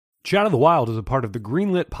Chat of the Wild is a part of the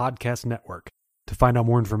Greenlit Podcast Network. To find out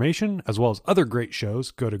more information, as well as other great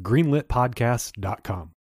shows, go to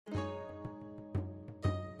greenlitpodcast.com.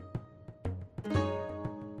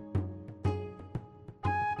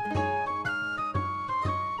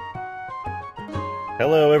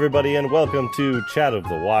 Hello, everybody, and welcome to Chat of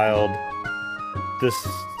the Wild. This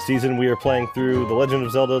season we are playing through The Legend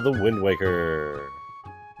of Zelda: The Wind Waker.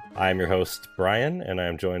 I am your host, Brian, and I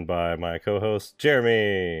am joined by my co-host,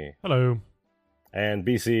 Jeremy. Hello. And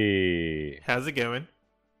BC. How's it going?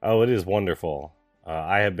 Oh, it is wonderful.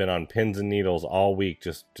 I have been on pins and needles all week,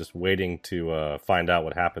 just waiting to find out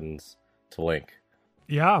what happens to Link.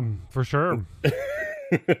 Yeah, for sure.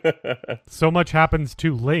 So much happens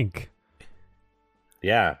to Link.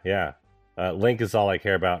 Yeah. Link is all I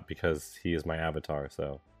care about because he is my avatar,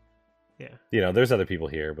 so... Yeah. You know, there's other people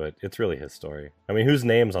here, but it's really his story. I mean, whose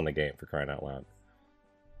name's on the game, for crying out loud?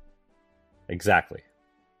 Exactly.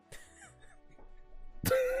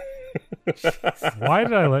 Why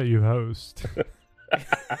did I let you host?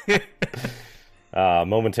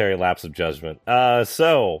 Momentary lapse of judgment.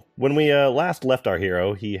 So, when we last left our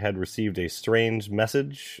hero, he had received a strange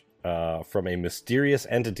message from a mysterious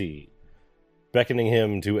entity, beckoning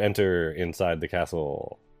him to enter inside the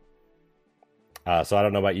castle. So I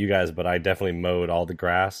don't know about you guys, but I definitely mowed all the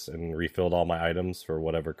grass and refilled all my items for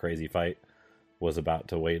whatever crazy fight was about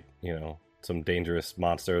to wait, you know, some dangerous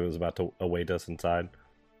monster that was about to await us inside.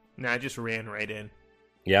 No, I just ran right in.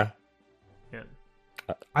 Yeah? Yeah.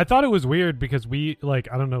 I thought it was weird because I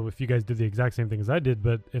don't know if you guys did the exact same thing as I did,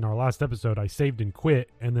 but in our last episode, I saved and quit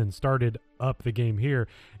and then started up the game here.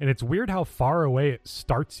 And it's weird how far away it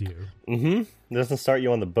starts you. Mm-hmm. It doesn't start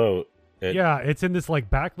you on the boat. Yeah, it's in this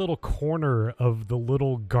back little corner of the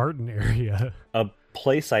little garden area. A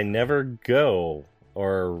place I never go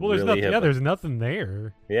or Well, there's really nothing. Yeah, there's nothing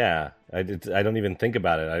there. Yeah, I don't even think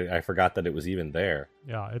about it. I forgot that it was even there.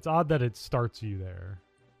 Yeah, it's odd that it starts you there.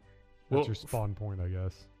 That's Well, your spawn point, I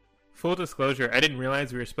guess. Full disclosure, I didn't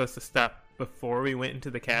realize we were supposed to stop before we went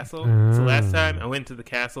into the castle. So last time I went to the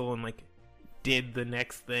castle and did the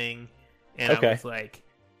next thing, and Okay. I was like,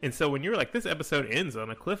 and so when you were like, this episode ends on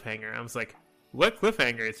a cliffhanger, I was like, what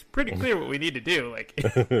cliffhanger? It's pretty clear what we need to do.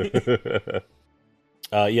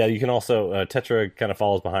 Yeah, you can also Tetra kind of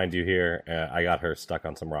follows behind you here. I got her stuck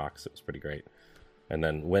on some rocks. It was pretty great, and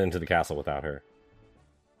then went into the castle without her,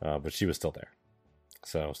 but she was still there.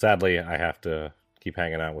 So sadly, I have to keep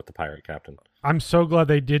hanging out with the pirate captain. I'm so glad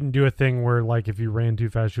they didn't do a thing where, if you ran too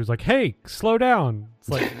fast, she was like, hey, slow down. It's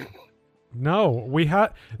like, no,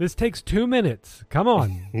 this takes 2 minutes. Come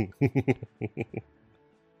on.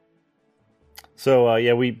 So,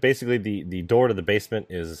 yeah, we basically, the door to the basement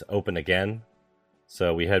is open again.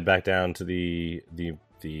 So we head back down to the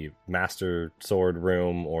master sword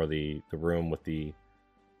room, or the room with the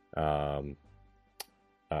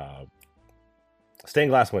stained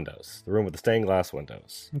glass windows. The room with the stained glass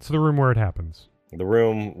windows. It's the room where it happens. The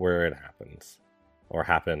room where it happens. Or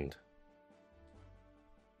happened.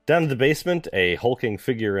 Down in the basement, a hulking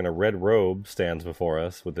figure in a red robe stands before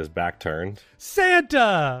us with his back turned.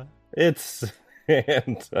 Santa! It's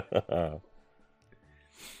Santa.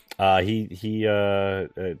 I mean,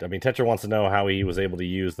 Tetra wants to know how he was able to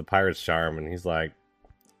use the pirate's charm, and he's like,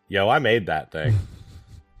 yo, I made that thing.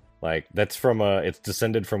 That's from, it's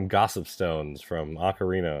descended from gossip stones from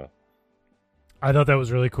Ocarina. I thought that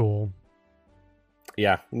was really cool.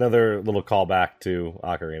 Yeah, another little callback to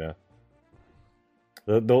Ocarina.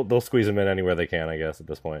 They'll squeeze them in anywhere they can, I guess, at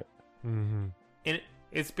this point. Mm-hmm. And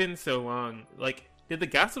it's been so long. Did the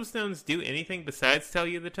Gossip Stones do anything besides tell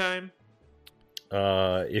you the time?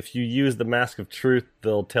 If you use the Mask of Truth,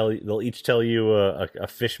 they'll each tell you a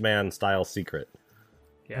Fishman style secret.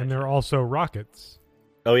 Yeah, And they're also rockets.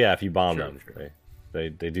 Oh yeah, if you bomb True, them, true. they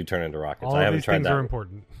do turn into rockets. All I of haven't these tried things that. are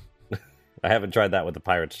important. I haven't tried that with the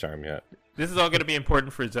pirate's charm yet. This is all going to be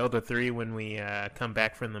important for Zelda 3 when we come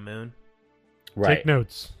back from the moon. Right. Take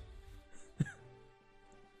notes.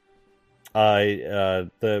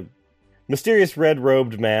 The mysterious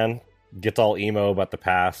red-robed man gets all emo about the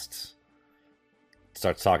past.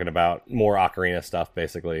 Starts talking about more Ocarina stuff,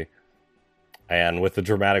 basically. And with the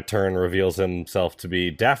dramatic turn, reveals himself to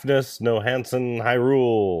be Daphnis No Hansen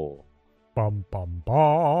Hyrule. Bum, bum,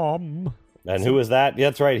 bum. And who is that? Yeah,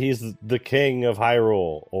 that's right, he's the king of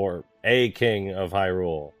Hyrule, or a king of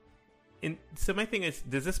Hyrule. And so my thing is,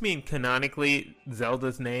 does this mean canonically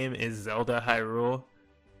Zelda's name is Zelda Hyrule?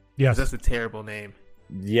 Yes. That's a terrible name.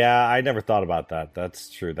 Yeah, I never thought about that.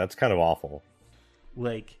 That's true. That's kind of awful.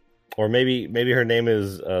 Or maybe her name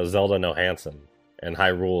is Zelda No Hansen, and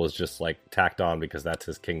Hyrule is just tacked on because that's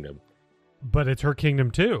his kingdom. But it's her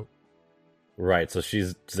kingdom too. Right, so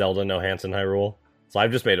she's Zelda No Hansen Hyrule. So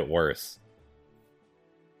I've just made it worse.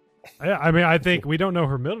 I mean, I think we don't know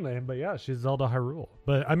her middle name, but yeah, she's Zelda Hyrule.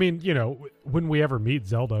 But I mean, when we ever meet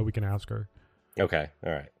Zelda, we can ask her. Okay,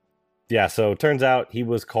 all right. Yeah, so it turns out he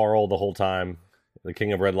was Carl the whole time. The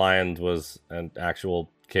King of Red Lions was an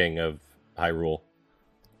actual king of Hyrule.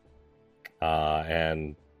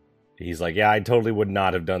 And he's like, yeah, I totally would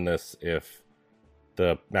not have done this if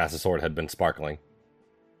the Master Sword had been sparkling.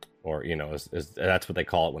 Or, that's what they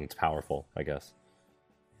call it when it's powerful, I guess.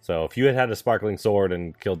 So if you had had a sparkling sword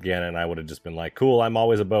and killed Ganon, I would have just been like, cool, I'm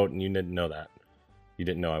always a boat, and you didn't know that. You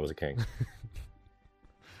didn't know I was a king.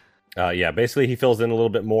 Yeah, basically he fills in a little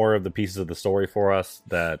bit more of the pieces of the story for us,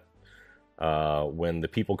 that when the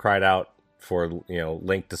people cried out for,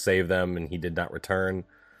 Link to save them and he did not return,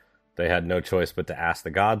 they had no choice but to ask the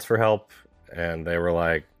gods for help, and they were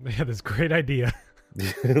like... They had this great idea.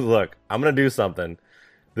 Look, I'm going to do something.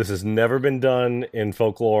 This has never been done in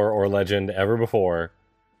folklore or legend ever before.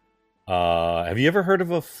 Have you ever heard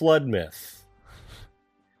of a flood myth?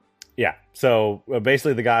 Yeah, so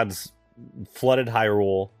basically the gods flooded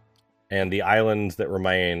Hyrule, and the islands that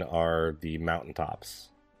remain are the mountaintops.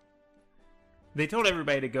 They told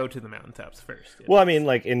everybody to go to the mountaintops first. Well, I mean,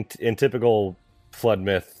 like in typical flood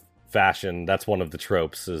myth fashion, that's one of the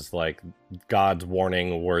tropes, is like gods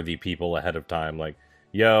warning worthy people ahead of time, like,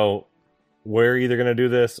 yo, we're either going to do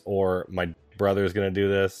this or my brother's going to do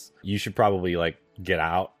this. You should probably like get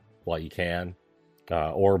out while you can,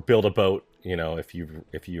 or build a boat. If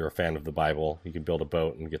you're a fan of the Bible, you can build a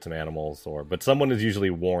boat and get some animals. But someone is usually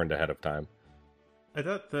warned ahead of time. I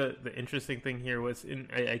thought the interesting thing here was,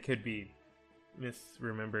 I could be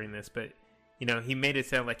misremembering this, but he made it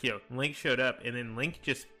sound like Link showed up and then Link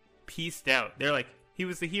just pieced out. They're like, he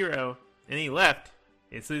was the hero and he left.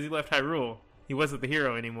 As soon as he left Hyrule, he wasn't the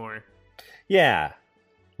hero anymore. Yeah,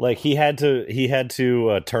 like he had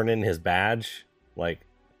to turn in his badge, like.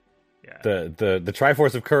 Yeah. The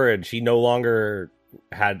Triforce of Courage, he no longer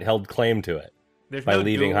had held claim to it. There's by no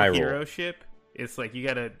leaving dual Hyrule. Hero-ship. It's like you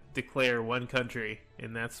gotta declare one country,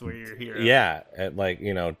 and that's where you're hero. Yeah,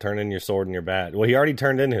 turn in your sword and your badge. Well, he already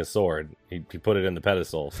turned in his sword. He put it in the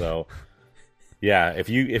pedestal. So, yeah, if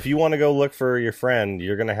you want to go look for your friend,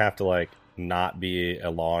 you're gonna have to like not be a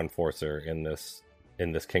law enforcer in this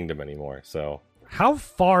kingdom anymore. So, how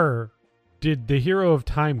far did the Hero of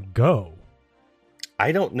Time go?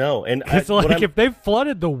 I don't know, and it's like if they've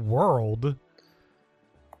flooded the world.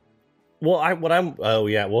 Well,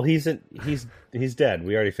 he's dead.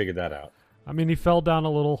 We already figured that out. I mean, he fell down a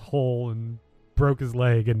little hole and broke his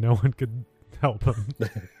leg, and no one could help him.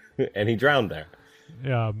 And he drowned there.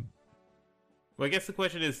 Yeah. Well, I guess the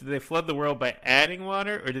question is: did they flood the world by adding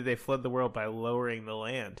water, or did they flood the world by lowering the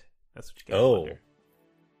land? That's what you gotta wonder.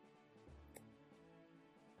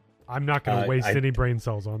 I'm not going to waste any brain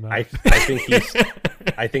cells on that.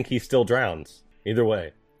 I think he still drowns. Either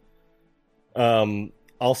way.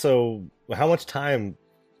 Also, how much time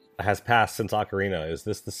has passed since Ocarina? Is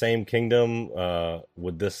this the same kingdom?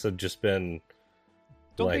 Would this have just been?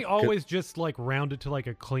 Don't they always just like round it to like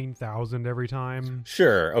a clean 1,000 every time?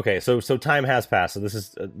 Sure. Okay. So time has passed. So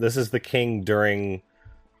this is the king during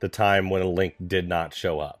the time when Link did not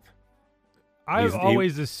show up. I've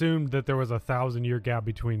always assumed that there was a 1,000-year gap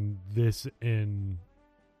between this and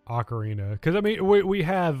Ocarina, because I mean we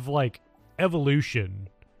have like evolution.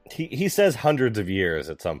 He says hundreds of years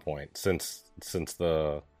at some point since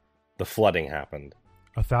the flooding happened.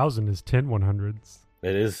 1,000 is 10 100s.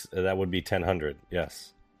 It is, that would be 1000.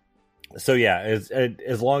 Yes. So yeah,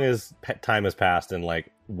 as long as time has passed and like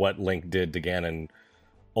what Link did to Ganon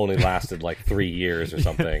only lasted like 3 years or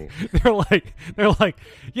something. They're like,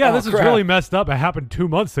 yeah, this is really messed up. It happened 2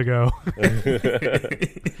 months ago.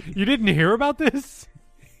 You didn't hear about this?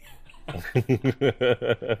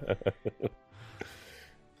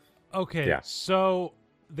 Okay, yeah. So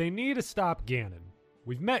they need to stop Ganon.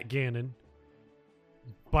 We've met Ganon.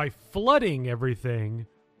 By flooding everything,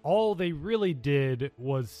 all they really did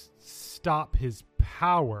was stop his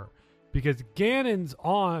power. Because Ganon's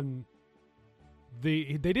on... They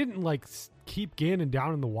didn't like keep Ganon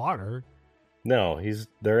down in the water. No,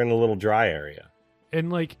 they're in a little dry area.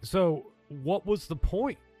 And like, so what was the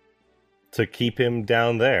point? To keep him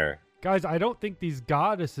down there. Guys, I don't think these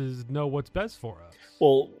goddesses know what's best for us.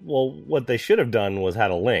 Well, what they should have done was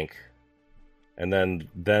had a Link. And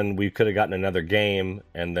then we could have gotten another game,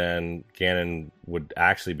 and then Ganon would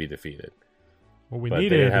actually be defeated. What we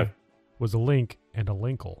needed was a Link and a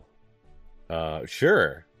Linkle.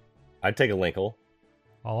 Sure. I'd take a Linkle.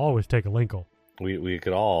 I'll always take a Linkle. We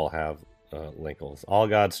could all have Linkles. All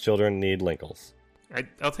God's children need Linkles.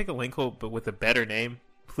 I'll take a Linkle, but with a better name.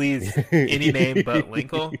 Please, any name but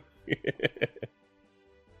Linkle.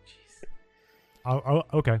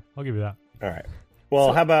 Okay, I'll give you that. All right.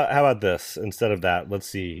 Well, how about this? Instead of that, let's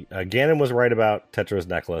see. Ganon was right about Tetra's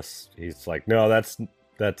necklace. He's like, no, that's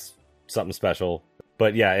something special.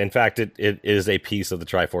 But yeah, in fact, it is a piece of the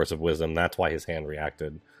Triforce of Wisdom. That's why his hand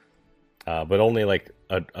reacted. But only like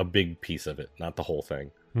a big piece of it, not the whole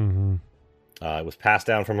thing. Mm-hmm. It was passed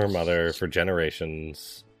down from her mother for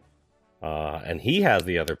generations. And he has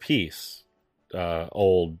the other piece,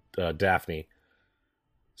 old Daphne.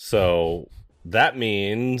 So that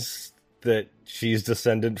means that she's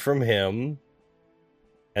descended from him.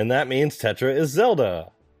 And that means Tetra is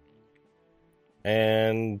Zelda.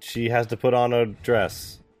 And she has to put on a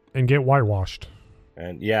dress. And get whitewashed.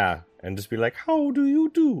 And yeah, and just be like, how do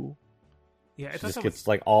you do? Yeah, I She thought just that gets was,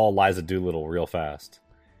 like all Liza Doolittle real fast.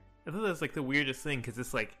 I thought that was like the weirdest thing because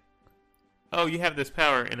it's like, oh, you have this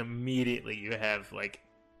power, and immediately you have like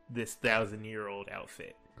this 1,000-year-old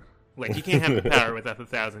outfit. Like you can't have the power without the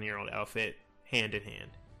 1,000-year-old outfit hand in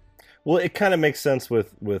hand. Well, it kind of makes sense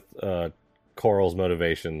with Coral's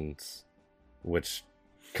motivations, which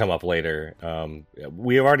come up later.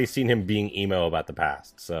 We have already seen him being emo about the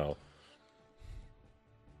past, so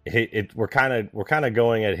we're kind of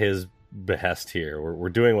going at his behest here. We're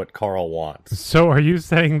doing what Carl wants. So are you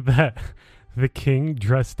saying that the king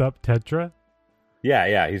dressed up Tetra?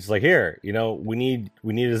 Yeah. He's like, here, we need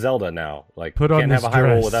a Zelda now. Like, Put you on can't have this a Hyrule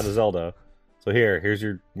dress. without a Zelda. So here's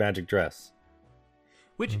your magic dress.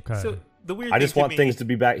 Which Okay. so the weird. I just thing want to me, things to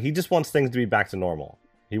be back. He just wants things to be back to normal.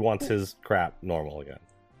 He wants his crap normal again.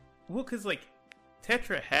 Well, because like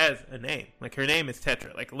Tetra has a name. Like her name is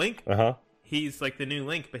Tetra. Like Link, Uh-huh. he's like the new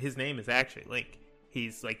Link, but his name is actually Link.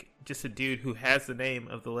 He's like just a dude who has the name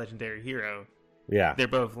of the legendary hero. Yeah. They're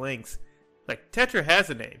both Links. Like Tetra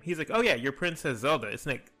has a name. He's like, oh yeah, you're Princess Zelda. It's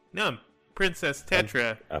like, no, I'm Princess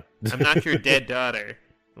Tetra. I'm not your dead daughter.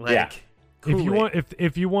 Like, Yeah. cool If you it. want,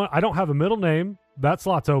 if you want, I don't have a middle name. That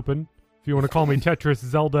slot's open. If you want to call me Tetris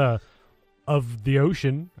Zelda of the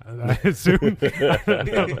Ocean, I assume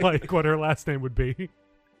like what her last name would be.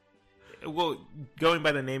 Well, going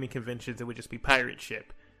by the naming conventions, it would just be Pirate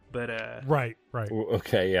Ship. But Right.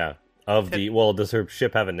 Okay, yeah. Does her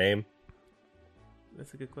ship have a name?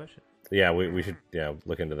 that's a good question. Yeah, we should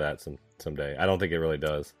look into that someday. I don't think it really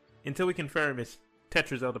does. Until we confirm, it's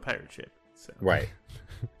Tetra Zelda Pirate Ship. So. Right.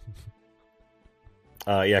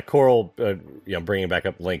 Coral, bringing back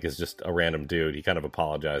up Link is just a random dude. He kind of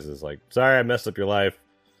apologizes, like, sorry I messed up your life.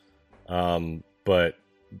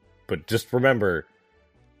 But just remember,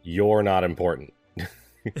 you're not important.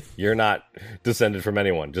 You're not descended from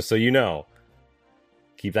anyone, just so you know.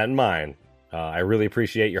 Keep that in mind. I really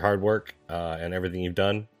appreciate your hard work and everything you've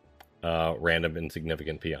done. Random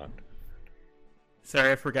insignificant peon.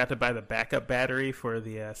 Sorry, I forgot to buy the backup battery for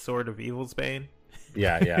the Sword of Evil's Bane.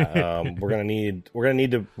 Yeah. We're gonna need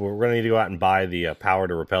to go out and buy the power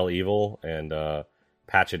to repel evil and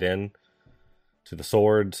patch it in to the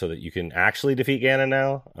sword so that you can actually defeat Ganon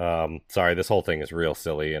now. Sorry, this whole thing is real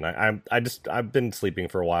silly, and I've been sleeping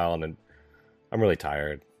for a while, and I'm really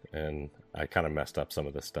tired, and I kind of messed up some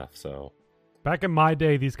of this stuff. So Back in my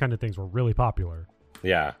day, these kind of things were really popular.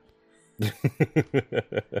 yeah.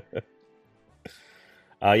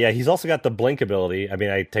 He's also got the blink ability. I mean,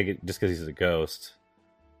 I take it just because he's a ghost.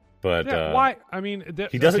 But Why? I mean,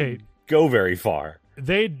 he doesn't go very far.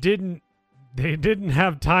 They didn't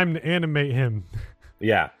have time to animate him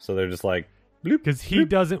Yeah, so they're just like, bloop, because he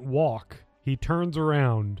doesn't walk. He turns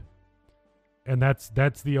around, and that's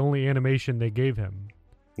the only animation they gave him.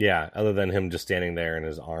 yeah, other than him just standing there and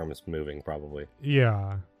his arms moving, probably.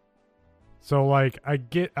 Yeah. So like I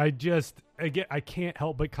can't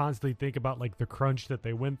help but constantly think about like the crunch that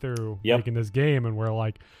they went through making this game, and we're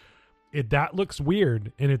like, that looks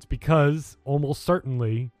weird, and it's because almost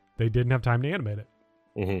certainly they didn't have time to animate it.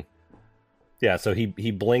 Mm-hmm. Yeah, so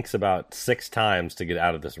he blinks about 6 times to get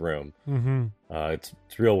out of this room. Mm-hmm. It's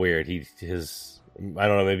real weird. I don't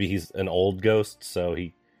know, maybe he's an old ghost, so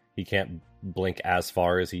he can't blink as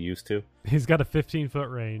far as he used to. He's got a 15-foot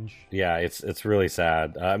range. Yeah, it's really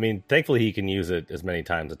sad. I mean, thankfully he can use it as many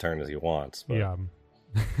times a turn as he wants. But,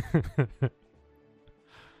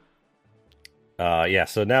 Yeah.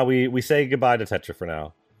 So now we say goodbye to Tetra for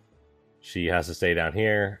now. She has to stay down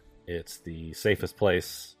here. It's the safest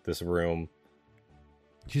place, this room.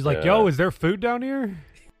 She's like, yo, is there food down here?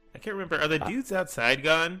 I can't remember. Are the dudes outside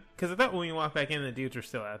gone? Because I thought when we walked back in, the dudes were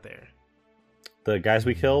still out there. The guys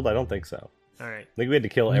we killed? I don't think so. All right. I think we had to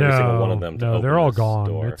kill every single one of them to open they're all this gone.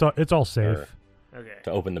 door, It's all safe. Okay.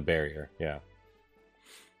 to open the barrier. Yeah.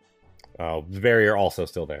 The barrier also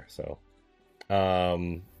still there. So,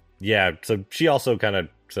 Yeah, so she also kind of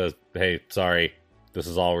says, hey, sorry, this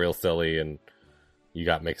is all real silly, and you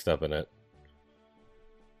got mixed up in it.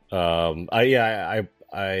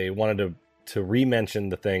 I wanted to re-mention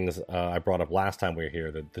the things I brought up last time we were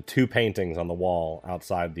here, the two paintings on the wall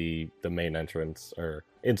outside the main entrance, or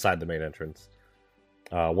inside the main entrance.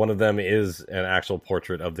 One of them is an actual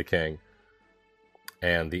portrait of the king,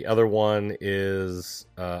 and the other one is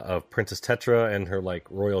of Princess Tetra and her like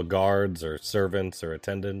royal guards or servants or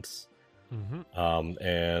attendants.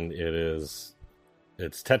 And it's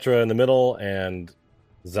Tetra in the middle, and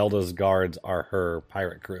Zelda's guards are her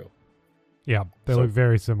pirate crew. Yeah, they look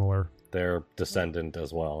very similar. They're descendant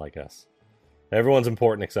as well, I guess. Everyone's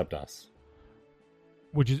important except us.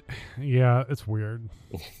 Which is, yeah, it's weird.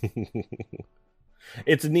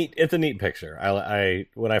 It's a neat picture. I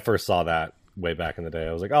when I first saw that way back in the day,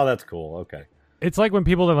 I was like, oh, that's cool. Okay. It's like when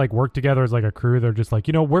people that like work together as like a crew, they're just like,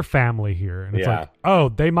 we're family here. And it's Yeah. like, oh,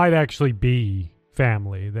 they might actually be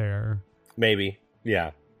family there. Maybe.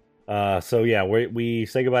 Yeah. So yeah, we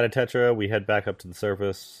say goodbye to Tetra. We head back up to the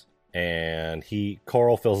surface, and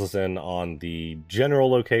Coral fills us in on the general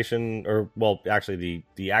location, or well, actually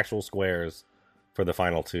the actual squares for the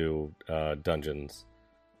final two dungeons,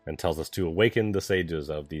 and tells us to awaken the sages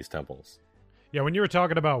of these temples. Yeah, when you were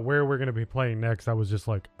talking about where we're going to be playing next, I was just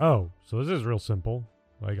like, oh, so this is real simple.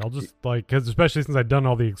 Like, I'll just because especially since I've done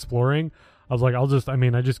all the exploring, I was like,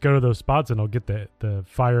 I just go to those spots and I'll get the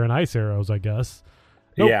fire and ice arrows, I guess.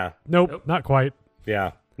 Nope. Yeah. Nope, not quite.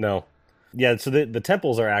 Yeah. No. Yeah, so the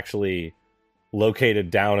temples are actually located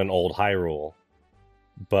down in Old Hyrule,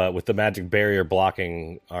 but with the magic barrier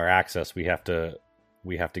blocking our access, we have to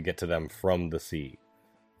get to them from the sea.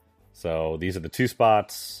 So these are the two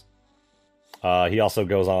spots. He also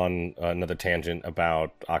goes on another tangent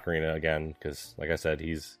about Ocarina again, because, like I said,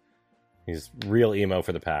 he's real emo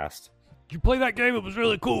for the past. Did you play that game? It was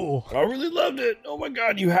really cool. I really loved it. Oh my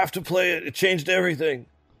god, you have to play it. It changed everything.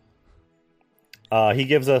 He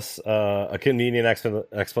gives us a convenient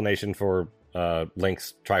explanation for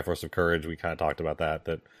Link's Triforce of Courage. We kind of talked about that.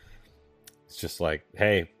 That it's just like,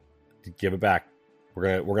 hey, give it back.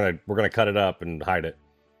 We're gonna cut it up and hide it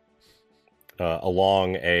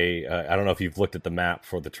along a. I don't know if you've looked at the map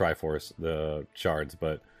for the Triforce, the shards,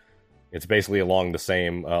 but it's basically along the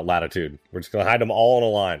same latitude. We're just gonna hide them all in a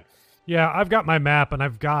line. Yeah, I've got my map, and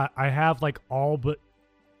I have like all but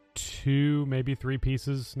 2, maybe 3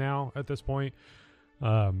 pieces now at this point.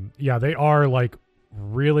 Yeah, they are like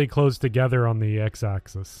really close together on the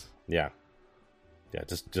x-axis. Yeah,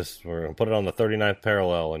 just we're gonna put it on the 39th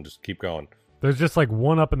parallel and just keep going. There's just like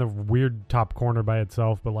one up in the weird top corner by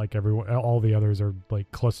itself, but like all the others are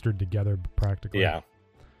like clustered together practically. Yeah.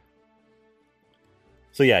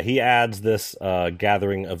 So yeah, he adds this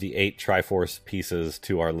gathering of the 8 Triforce pieces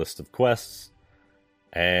to our list of quests.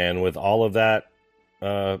 And with all of that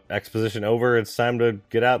exposition over, it's time to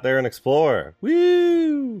get out there and explore.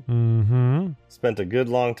 Woo! Mm-hmm. Spent a good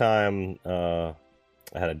long time. I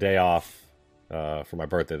had a day off for my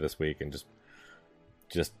birthday this week, and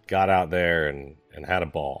just got out there and had a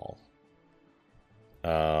ball.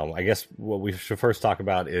 I guess what we should first talk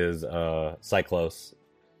about is Cyclos.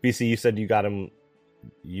 BC, you said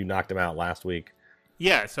you knocked him out last week.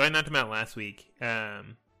 Yeah, so I knocked him out last week.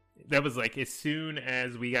 That was like as soon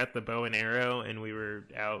as we got the bow and arrow and we were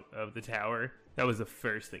out of the tower, that was the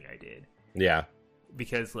first thing I did. Yeah.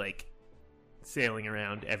 Because like sailing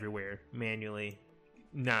around everywhere manually,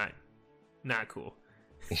 not cool.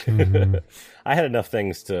 Mm-hmm. I had enough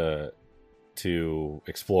things to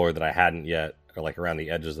explore that I hadn't yet, or like around the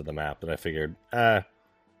edges of the map, that I figured, I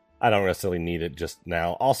don't necessarily need it just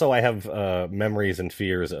now. Also, I have memories and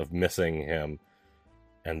fears of missing him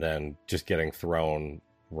and then just getting thrown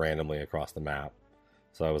randomly across the map.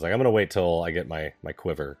 So I was like, I'm going to wait till I get my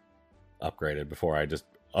quiver upgraded before I just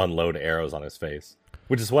unload arrows on his face,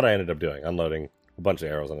 which is what I ended up doing, unloading a bunch of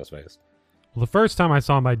arrows on his face. Well, the first time I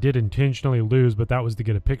saw him, I did intentionally lose, but that was to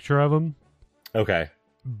get a picture of him. Okay.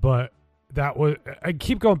 But I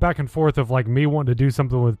keep going back and forth of like me wanting to do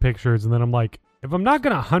something with pictures, and then I'm like, if I'm not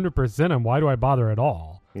going to 100% him, why do I bother at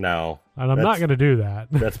all? No. And I'm not going to do that.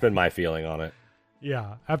 That's been my feeling on it.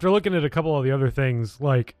 Yeah. After looking at a couple of the other things,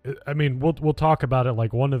 like, I mean, we'll talk about it.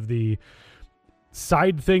 Like, one of the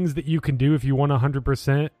side things that you can do if you want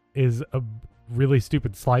 100% is a really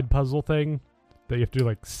stupid slide puzzle thing that you have to do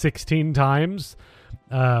like 16 times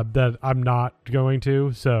that I'm not going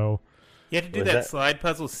to. So you have to do that slide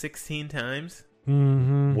puzzle 16 times?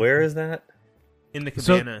 Mm-hmm. Where is that? In the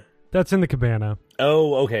cabana. So, that's in the cabana.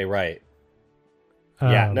 Oh, okay, right.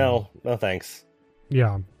 Yeah, no thanks.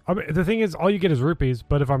 Yeah. I mean, the thing is, all you get is rupees,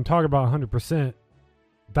 but if I'm talking about 100%,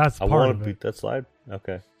 that's part of it. I want to beat that slide?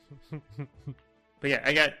 Okay. But yeah,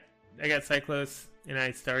 I got Cyclos, and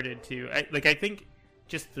I started to I think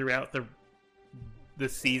just throughout the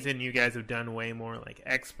season, you guys have done way more like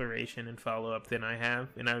exploration and follow up than I have,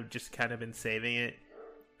 and I've just kind of been saving it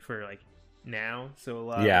for like now. So a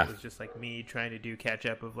lot of it was just like me trying to do catch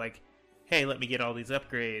up of like, hey, let me get all these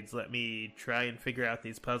upgrades, let me try and figure out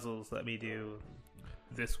these puzzles, let me do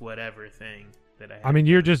this whatever thing that I mean,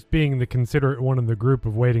 you're just being the considerate one in the group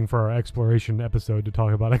of waiting for our exploration episode to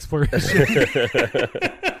talk about exploration.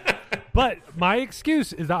 But my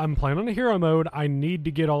excuse is that I'm playing on a hero mode. I need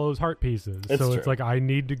to get all those heart pieces. It's like I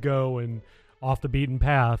need to go and off the beaten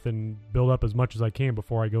path and build up as much as I can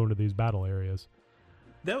before I go into these battle areas.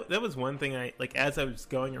 That was one thing I like as I was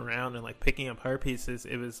going around and like picking up heart pieces.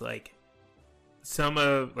 It was like some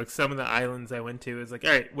of the islands I went to is like,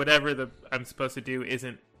 all right, whatever I'm supposed to do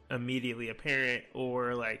isn't immediately apparent,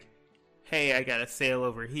 or like, hey, I gotta sail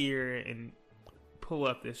over here and pull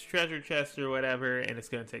up this treasure chest or whatever, and it's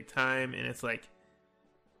gonna take time. And it's like,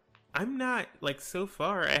 I'm not like, so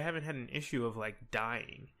far I haven't had an issue of like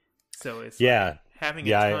dying, so it's like having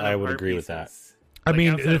a ton I of would heart agree pieces, with that. I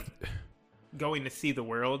mean, going to see the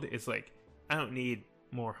world is like, I don't need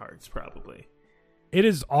more hearts probably. It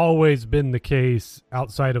has always been the case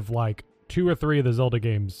outside of like 2 or 3 of the Zelda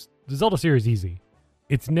games. The Zelda series is easy.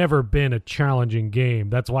 It's never been a challenging game.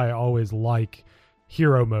 That's why I always like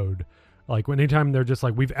hero mode. Like anytime they're just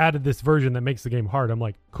like, we've added this version that makes the game hard, I'm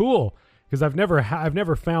like, cool, because I've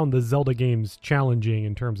never found the Zelda games challenging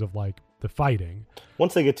in terms of like the fighting.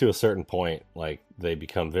 Once they get to a certain point, like they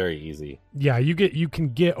become very easy. Yeah, you can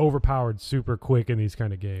get overpowered super quick in these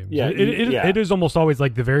kind of games. Yeah, it is almost always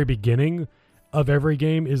like the very beginning of every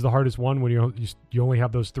game is the hardest one when you only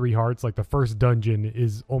have those 3 hearts. Like the first dungeon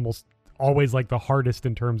is almost always like the hardest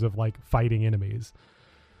in terms of like fighting enemies.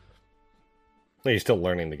 You're still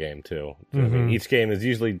learning the game too. Mm-hmm. I mean, each game is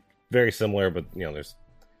usually very similar, but there's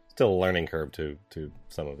still a learning curve to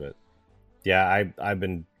some of it. Yeah, I've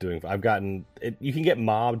gotten it. You can get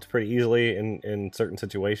mobbed pretty easily in certain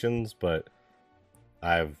situations, but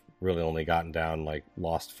I've really only gotten down like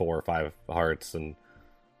lost 4 or 5 hearts, and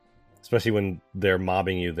especially when they're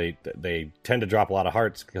mobbing you, they tend to drop a lot of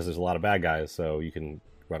hearts because there's a lot of bad guys, so you can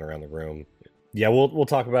run around the room. Yeah, we'll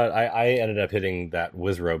talk about. I ended up hitting that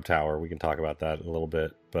Wizrobe Tower. We can talk about that in a little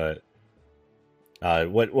bit, but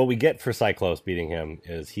what we get for Cyclos beating him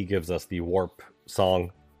is he gives us the Warp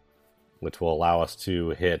Song, which will allow us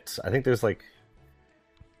to hit. I think there's like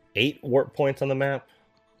 8 warp points on the map,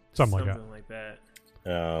 something like that.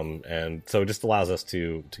 And so it just allows us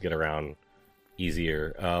to get around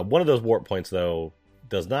easier. One of those warp points, though,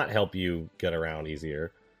 does not help you get around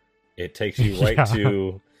easier. It takes you right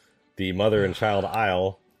to the Mother and Child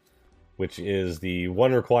Isle, which is the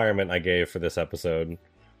one requirement I gave for this episode.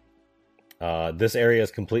 This area is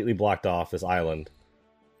completely blocked off, this island,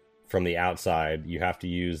 from the outside. You have to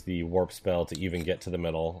use the warp spell to even get to the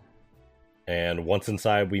middle. And once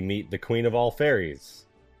inside, we meet the Queen of all Fairies.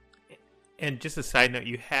 And just a side note,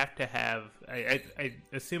 you have to have... I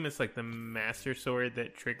assume it's like the Master Sword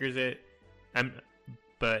that triggers it.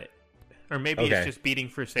 Or maybe it's just beating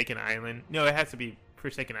Forsaken Island. No, it has to be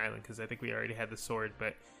Forsaken Island, because I think we already had the sword,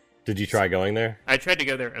 but... Did you try going there? I tried to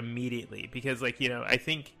go there immediately, because, like, I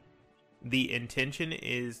think the intention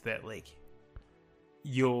is that, like,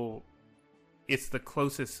 it's the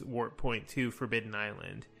closest warp point to Forbidden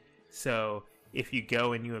Island. So, if you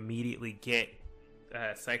go and you immediately get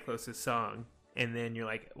Cyclos' song, and then you're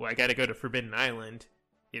like, well, I gotta go to Forbidden Island,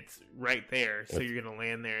 it's right there, so you're gonna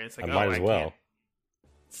land there, and it's like, I might as well. Can't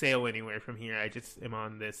sail anywhere from here. I just am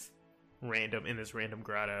on this random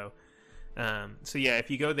grotto. So yeah, if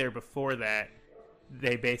you go there before that,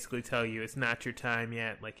 they basically tell you it's not your time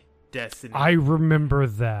yet. Like Destiny. I remember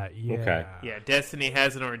that. Yeah. Okay. Yeah, Destiny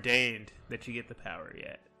hasn't ordained that you get the power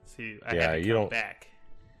yet. So I had to come back.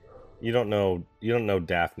 You don't know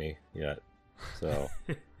Daphne yet. So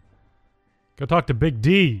go talk to Big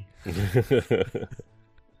D.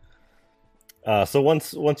 So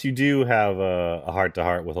once you do have a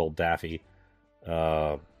heart-to-heart with old Daffy,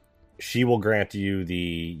 she will grant you the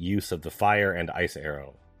use of the fire and ice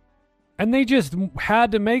arrow. And they just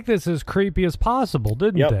had to make this as creepy as possible,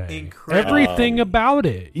 didn't they? Incredible. Everything about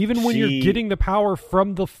it. Even when you're getting the power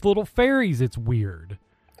from the little fairies, it's weird.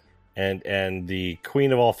 And the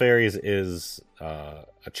Queen of all Fairies is a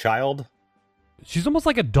child. She's almost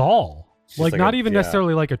like a doll. Like not even yeah.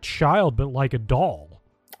 necessarily like a child, but like a doll.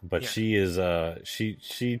 But she is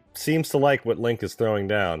she seems to like what Link is throwing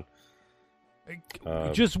down.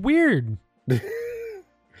 Just weird.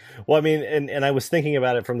 Well, I mean, and I was thinking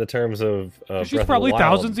about it from the terms of she's probably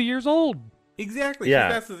thousands of years old. Exactly. Yeah.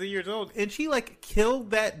 She's thousands of years old. And she, like,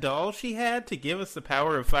 killed that doll she had to give us the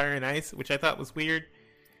power of fire and ice, which I thought was weird.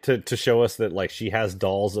 To show us that, like, she has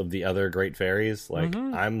dolls of the other great fairies. Like,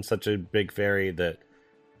 I'm such a big fairy that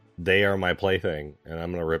they are my plaything, and I'm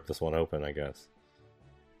going to rip this one open, I guess.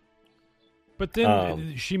 But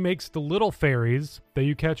then she makes the little fairies that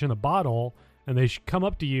you catch in a bottle, and they come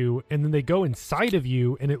up to you, and then they go inside of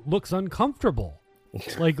you, and it looks uncomfortable.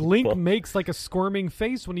 Like, Link Well- makes, like, a squirming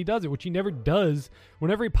face when he does it, which he never does.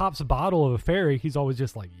 Whenever he pops a bottle of a fairy, he's always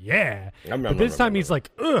just like, yeah. But this time he's like,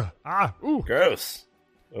 ugh, ah, ooh. Gross.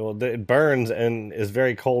 Well, it burns and is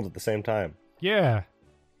very cold at the same time. Yeah.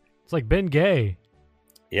 It's like Ben Gay.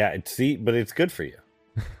 Yeah, but it's good for you.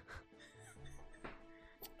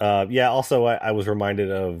 Yeah, also, I was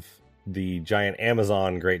reminded of the giant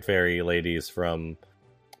Amazon Great Fairy ladies from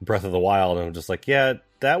Breath of the Wild, and I'm just like, yeah,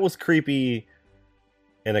 that was creepy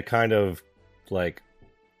in a kind of, like,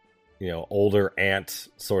 you know, older ant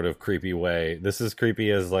sort of creepy way. This is creepy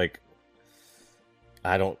as, like,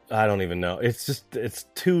 I don't even know. It's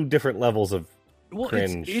two different levels of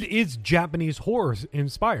cringe. It is Japanese horror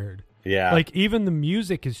inspired. Yeah. Like, even the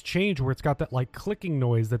music has changed where it's got that, like, clicking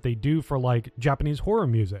noise that they do for, like, Japanese horror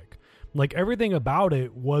music. Like, everything about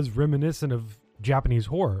it was reminiscent of Japanese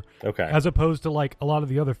horror. Okay. As opposed to, like, a lot of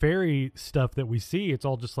the other fairy stuff that we see. It's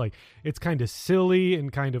all just, like, it's kind of silly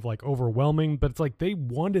and kind of, like, overwhelming. But it's like they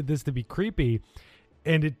wanted this to be creepy.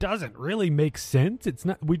 And it doesn't really make sense. It's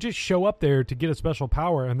not. We just show up there to get a special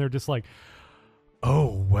power, and they're just like,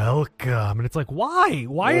 "Oh, welcome." And it's like, why?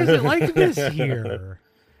 Why is it like this here?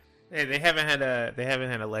 Hey, they haven't had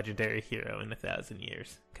a legendary hero in 1,000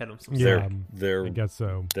 years. Cut them some Yeah, They're I guess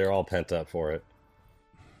so. they're all pent up for it.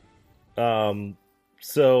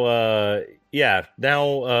 So yeah,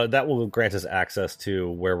 now that will grant us access to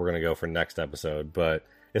where we're going to go for next episode, but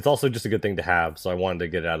it's also just a good thing to have, so I wanted to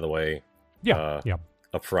get it out of the way. Yeah, yeah.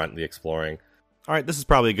 Up front, the exploring. All right, this is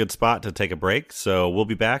probably a good spot to take a break, so we'll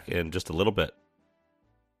be back in just a little bit.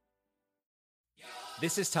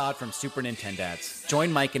 This is Todd from Super Nintendats.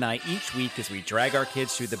 Join Mike and I each week as we drag our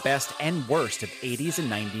kids through the best and worst of 80s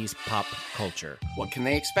and 90s pop culture. What can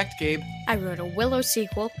they expect, Gabe? I wrote a Willow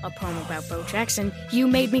sequel, a poem about Bo Jackson. You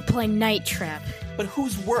made me play Night Trap. But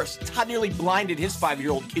who's worse? Todd nearly blinded his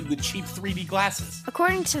 5-year-old kid with cheap 3D glasses.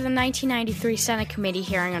 According to the 1993 Senate Committee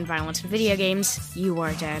hearing on violence in video games, you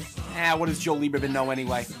are dead. What does Joe Lieberman know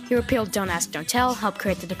anyway? He repealed Don't Ask, Don't Tell, helped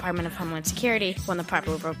create the Department of Homeland Security, won the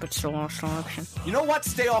popular vote but still lost an election. You know what?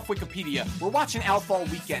 Stay off Wikipedia. We're watching Outfall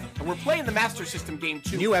Weekend, and we're playing the Master System game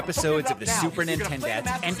too. New I'm episodes hooking of it the up Super now. You're gonna play the Nintendats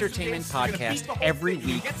Master Entertainment System game, you're gonna beat Podcast the whole every thing,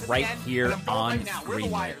 week get the right band now. here We're gonna build on right now. Where are the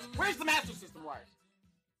Greenlit. wires? Where's the Master System wires?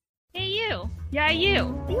 Hey you! Yeah,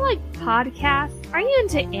 you! Do you like podcasts? Are you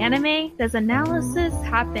into anime? Does analysis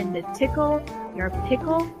happen to tickle your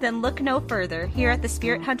pickle? Then look no further. Here at the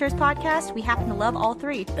Spirit Hunters podcast, we happen to love all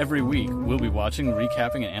three. Every week, we'll be watching,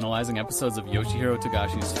 recapping, and analyzing episodes of Yoshihiro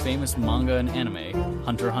Togashi's famous manga and anime,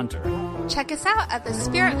 Hunter x Hunter. Check us out at the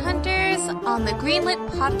Spirit Hunters on the Greenlit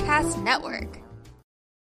Podcast Network.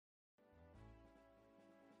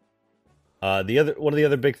 One of the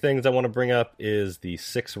other big things I want to bring up is the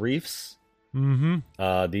 6 reefs.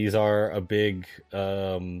 Mm-hmm. These are a big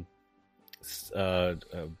a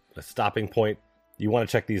stopping point. You want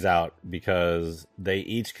to check these out because they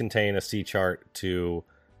each contain a sea chart to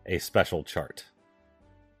a special chart.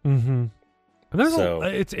 Mm-hmm. And there's So-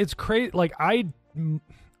 it's crazy. Like, I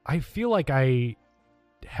feel like I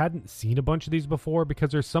hadn't seen a bunch of these before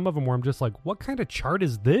because there's some of them where I'm just like, what kind of chart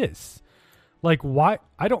is this? Like, why?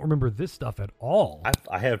 I don't remember this stuff at all.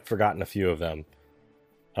 I have forgotten a few of them.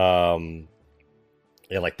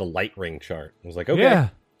 Yeah, like the light ring chart. I was like, okay,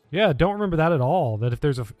 Yeah, don't remember that at all. That if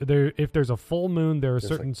there's a full moon, there are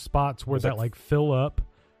certain spots where there's that like fill up.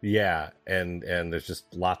 yeah, and there's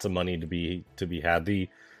just lots of money to be had. The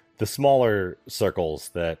smaller circles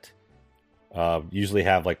that usually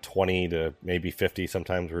have like 20 to maybe 50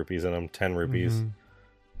 sometimes rupees in them, 10 rupees.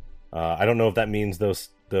 Mm-hmm. I don't know if that means those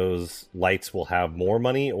lights will have more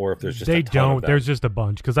money or if there's just They a ton of don't. them. There's just a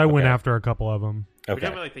bunch because I went Okay. after a couple of them. We're Okay.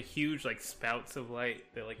 talking about like the huge like spouts of light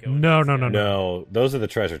that like go. No, into the no, sky. No, those are the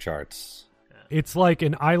treasure charts. It's like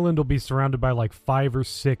an island will be surrounded by like 5 or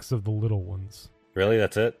 6 of the little ones. Really,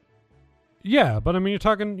 that's it? Yeah, but I mean, you're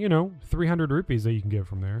talking, 300 rupees that you can get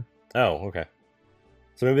from there. Oh, okay.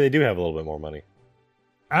 So maybe they do have a little bit more money.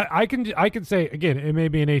 I can say again, it may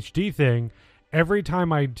be an HD thing. Every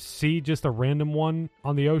time I see just a random one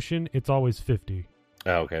on the ocean, it's always 50.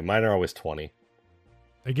 Oh, okay. Mine are always 20.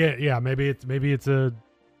 Again, yeah, maybe it's a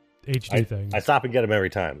HD thing. I stop and get them every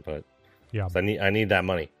time, but yeah, I need that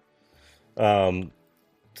money. So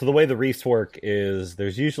the way the reefs work is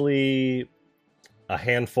there's usually a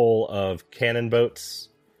handful of cannon boats,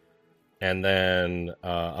 and then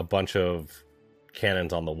a bunch of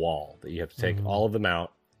cannons on the wall that you have to take all of them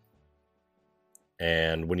out.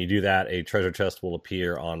 And when you do that, a treasure chest will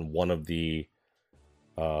appear on one of the.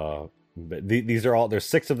 These are all. There's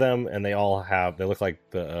 6 of them, and they look like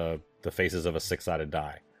the faces of a 6-sided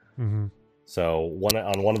die. Mm-hmm. So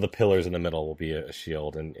on one of the pillars in the middle will be a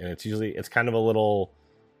shield, and it's kind of a little.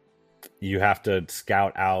 You have to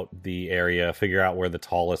scout out the area, figure out where the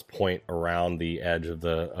tallest point around the edge of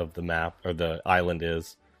the map or the island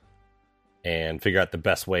is, and figure out the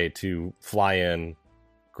best way to fly in,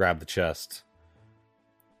 grab the chest,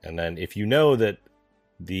 and then if you know that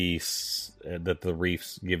the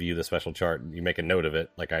reefs give you the special chart, you make a note of it,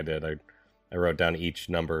 like I did. I wrote down each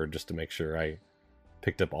number just to make sure I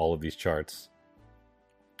picked up all of these charts.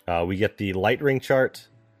 We get the light ring chart,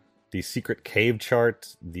 the secret cave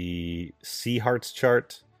chart, the sea hearts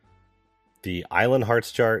chart, the island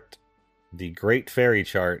hearts chart, the great fairy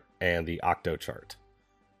chart, and the octo chart.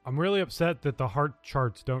 I'm really upset that the heart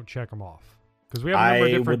charts don't check them off, because we have a number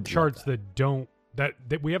of different charts that don't. That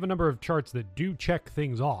we have a number of charts that do check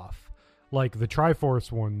things off, like the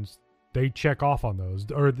Triforce ones. They check off on those,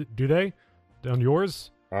 or do they? On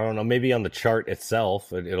yours? I don't know. Maybe on the chart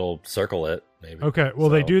itself, it'll circle it. Maybe. Okay. Well,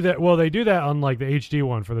 they do that. Well, they do that on like the HD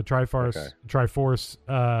one for the Triforce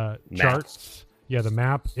charts. Yeah, the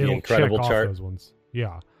map. It'll incredible check chart. Off those ones.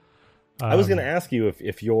 Yeah. I was going to ask you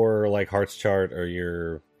if your like hearts chart or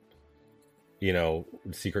your,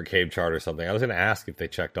 secret cave chart or something. I was going to ask if they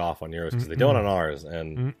checked off on yours because they don't on ours,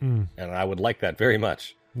 and I would like that very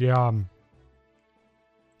much. Yeah.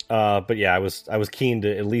 But yeah, I was keen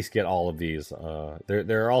to at least get all of these.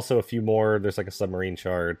 There are also a few more. There's like a submarine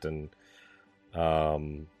chart and,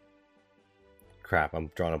 crap,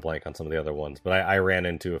 I'm drawing a blank on some of the other ones. But I ran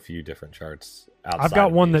into a few different charts outside. I've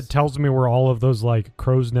got one these. that tells me where all of those like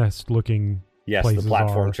crow's nest looking places the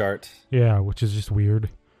platform are. chart. Yeah, which is just weird.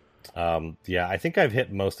 Yeah, I think I've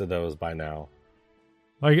hit most of those by now.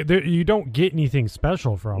 Like you don't get anything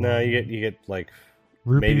special from them. No, you get like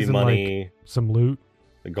rupees maybe and money, like some loot,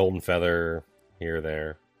 the golden feather here or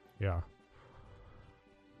there. Yeah.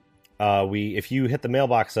 If you hit the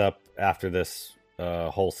mailbox up after this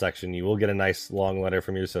whole section, you will get a nice long letter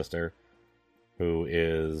from your sister, who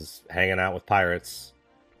is hanging out with pirates.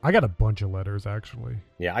 I got a bunch of letters actually.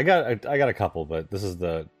 Yeah, I got a couple, but this is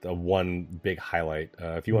the one big highlight.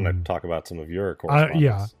 If you want to talk about some of your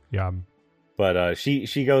correspondence, yeah. But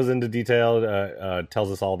she goes into detail,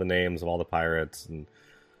 tells us all the names of all the pirates,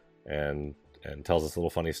 and tells us little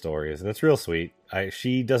funny stories, and it's real sweet.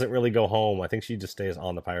 She doesn't really go home. I think she just stays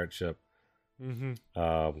on the pirate ship. Mm-hmm.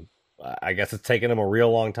 I guess it's taken them a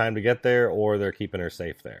real long time to get there, or they're keeping her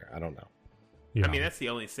safe there. I don't know. Yeah. I mean, that's the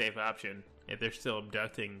only safe option if they're still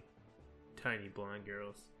abducting tiny blonde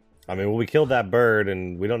girls. I mean, we killed that bird,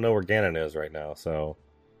 and we don't know where Ganon is right now, so...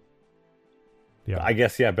 Yeah. I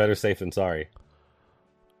guess, better safe than sorry.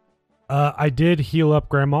 I did heal up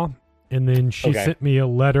Grandma, and then she sent me a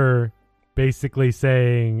letter basically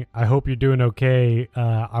saying, I hope you're doing okay.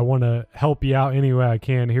 I want to help you out any way I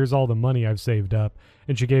can. Here's all the money I've saved up.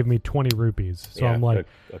 And she gave me 20 rupees. So I'm like...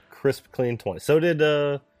 A crisp, clean 20. So did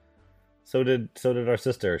our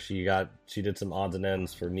sister. She did some odds and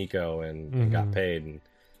ends for Nico and got paid and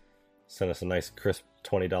sent us a nice crisp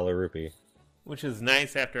 $20 rupee. Which is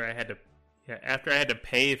nice after I had to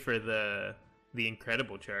pay for the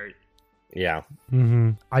Incredible chart. Yeah.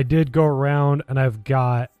 Mm-hmm. I did go around and I've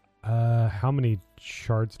got how many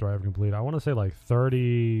charts do I have completed? I want to say like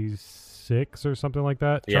 36 or something like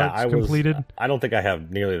that. Yeah, completed. I don't think I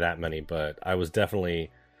have nearly that many, but I was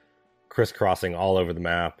definitely crisscrossing all over the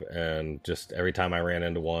map, and just every time I ran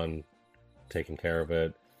into one, taking care of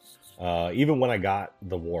it. Even when I got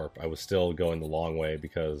the warp, I was still going the long way,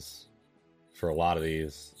 because for a lot of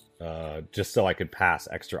these, just so I could pass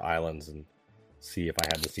extra islands and see if I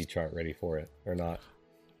had the sea chart ready for it or not.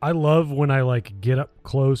 I love when I like get up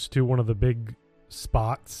close to one of the big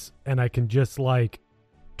spots and I can just like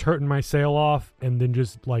turn my sail off and then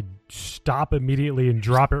just like stop immediately and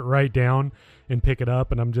drop it right down and pick it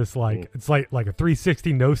up, and I'm just like, it's like a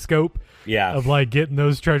 360 no scope of like getting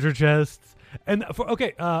those treasure chests. And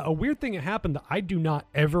a weird thing that happened that I do not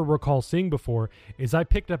ever recall seeing before is I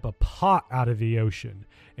picked up a pot out of the ocean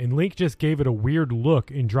and Link just gave it a weird look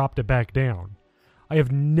and dropped it back down. I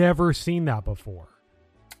have never seen that before.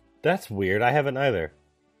 That's weird. I haven't either.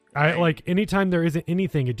 I like anytime there isn't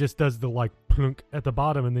anything, it just does the like plunk at the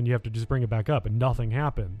bottom, and then you have to just bring it back up, and nothing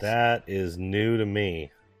happens. That is new to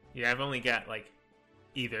me. Yeah, I've only got like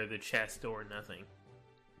either the chest or nothing.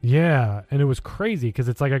 Yeah, and it was crazy because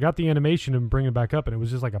it's like I got the animation and bring it back up, and it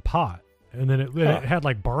was just like a pot. and then it had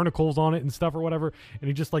like barnacles on it and stuff or whatever, and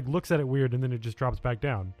he just like looks at it weird, and then it just drops back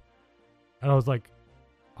down. And I was like,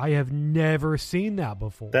 I have never seen that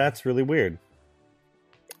before. That's really weird.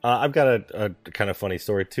 I've got a kind of funny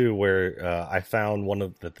story too, where I found one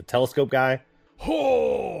of the telescope guy.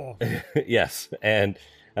 Oh, yes, and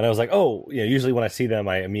I was like, oh, usually when I see them,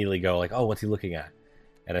 I immediately go like, oh, what's he looking at?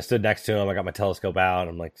 And I stood next to him. I got my telescope out.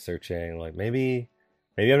 I'm like searching, like maybe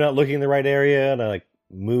I'm not looking in the right area, and I like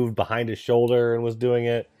moved behind his shoulder and was doing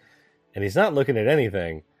it, and he's not looking at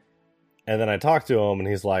anything. And then I talked to him, and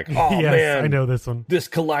he's like, oh, yes, man, I know this one. This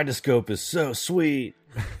kaleidoscope is so sweet.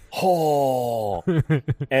 Oh.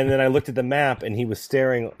 And then I looked at the map, and he was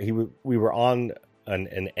staring. We were on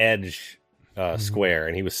an edge square,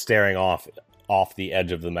 and he was staring off the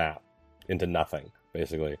edge of the map into nothing,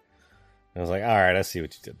 basically. I was like, all right, I see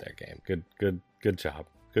what you did there, game. Good job.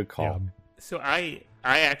 Good call. Yeah. So I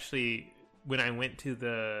actually, when I went to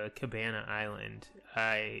the Cabana Island,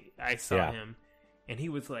 I saw him, and he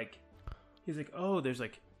was like, oh, there's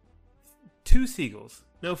like 2 seagulls,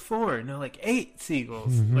 no 4, no like 8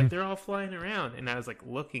 seagulls, like they're all flying around. And I was like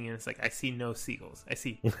looking, and it's like, I see no seagulls. I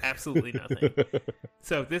see absolutely nothing.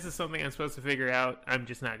 So if this is something I'm supposed to figure out, I'm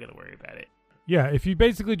just not going to worry about it. Yeah, if you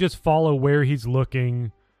basically just follow where he's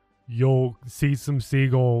looking, you'll see some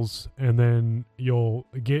seagulls, and then you'll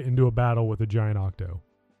get into a battle with a giant octo.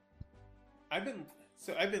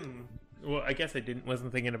 Well, I guess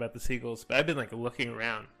wasn't thinking about the seagulls, but I've been like looking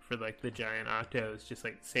around for like the giant octos, just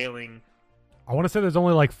like sailing. I want to say there's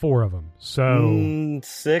only like 4 of them. So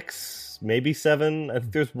 6, maybe 7. I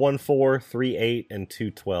think there's 1 4, 3 8, and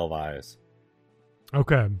 2 12 eyes.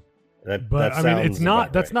 Okay. But I mean, it's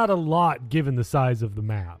not. That's right. not a lot given the size of the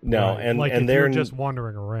map. No, right? and like and if they're you're just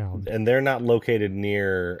wandering around, and they're not located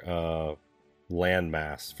near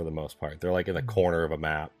landmass for the most part. They're like in the corner of a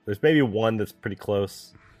map. There's maybe one that's pretty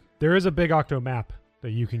close. There is a big octo map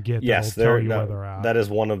that you can get. Yes, that'll tell you where they're at. That is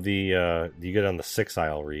one of the. You get on the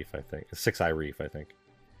 6-eye reef, I think. 6-eye reef, I think.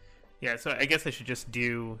 Yeah, so I guess I should just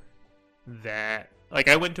do that. Like,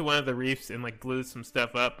 I went to one of the reefs and like blew some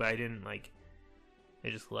stuff up, but I didn't like. I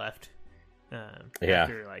just left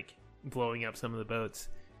after like blowing up some of the boats.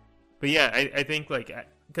 But yeah, I think like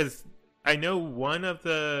because I know one of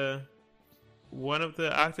the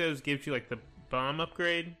octos gives you like the bomb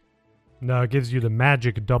upgrade. No, it gives you the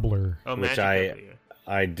magic doubler, which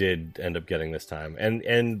I did end up getting this time,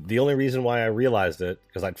 and the only reason why I realized it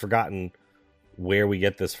because I'd forgotten where we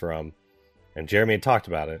get this from, and Jeremy had talked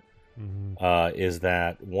about it, is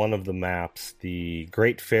that one of the maps, the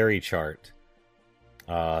Great Fairy chart.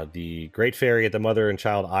 The Great Fairy at the Mother and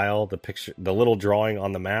Child Isle, the little drawing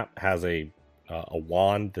on the map has a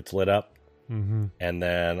wand that's lit up, and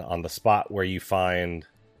then on the spot where you find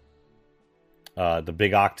the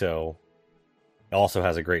big octo, also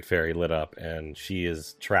has a Great Fairy lit up, and she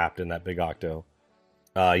is trapped in that big octo.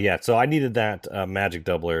 So I needed that magic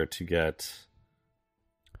doubler to get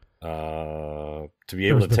to be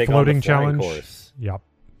able to take on the flying course. Yep.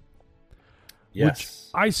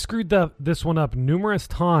 Yes. Which I screwed this one up numerous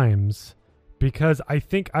times because I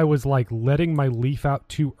think I was like letting my leaf out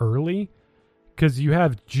too early because you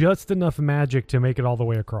have just enough magic to make it all the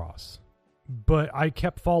way across. But I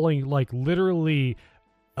kept falling like literally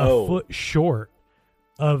a foot short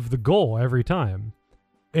of the goal every time.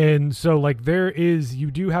 And so like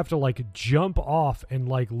you do have to like jump off and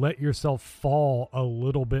like let yourself fall a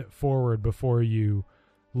little bit forward before you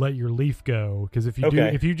let your leaf go, because if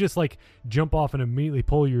you just like jump off and immediately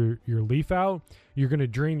pull your leaf out, you're going to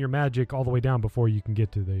drain your magic all the way down before you can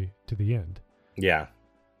get to the end. Yeah.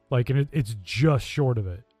 Like, and it's just short of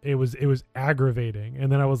it. It was aggravating. And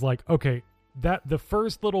then I was like, okay, that the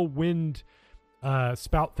first little wind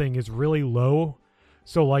spout thing is really low.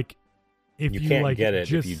 So like if you can't like get it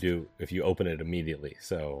if you open it immediately.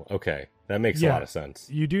 So okay. That makes a lot of sense.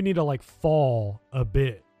 You do need to like fall a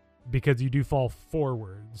bit, because you do fall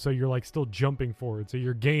forward, so you're like still jumping forward, so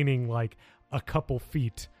you're gaining like a couple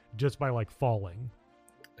feet just by like falling.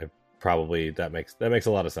 That makes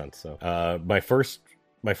a lot of sense. So my first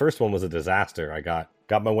one was a disaster. I got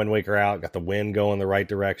my Wind Waker out, got the wind going the right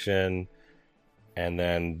direction, and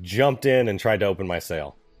then jumped in and tried to open my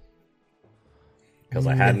sail because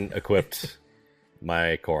I hadn't equipped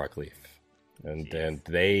my Korok leaf, and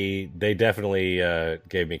they definitely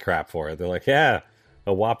gave me crap for it. They're like, yeah.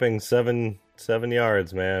 A whopping 7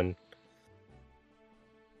 yards, man.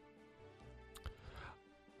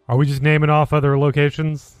 Are we just naming off other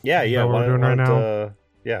locations? Yeah. What we're doing right now?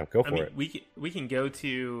 Go for it. We can go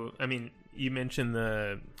to. I mean, you mentioned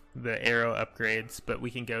the arrow upgrades, but we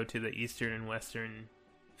can go to the eastern and western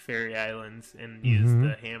fairy islands and use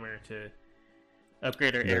the hammer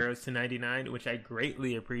upgrade our arrows to 99, which I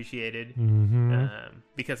greatly appreciated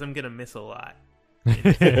because I'm gonna miss a lot.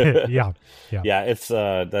 Yeah. It's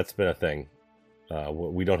that's been a thing.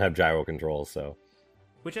 We don't have gyro controls, so.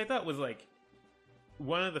 Which I thought was like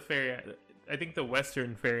one of the fairy. I think the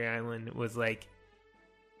Western Fairy Island was like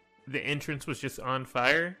the entrance was just on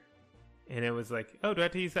fire, and it was like, oh, do I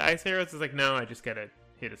have to use the ice arrows? It's like, no, I just gotta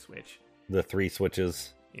hit a switch. The 3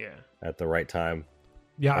 switches. Yeah. At the right time.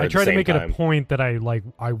 Yeah, I try to make it a point that I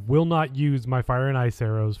will not use my fire and ice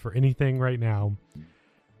arrows for anything right now,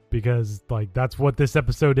 because like that's what this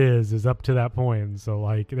episode is up to that point. So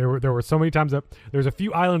like there were so many times that there's a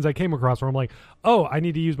few islands I came across where I'm like, oh, I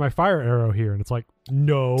need to use my fire arrow here, and it's like,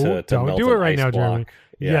 no, don't do it right now, Jeremy.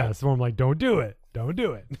 Yeah, so I'm like, don't do it.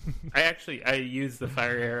 I use the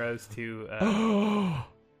fire arrows to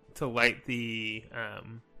to light the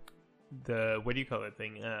what do you call that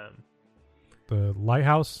thing? The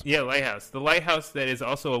lighthouse? Yeah, lighthouse. The lighthouse that is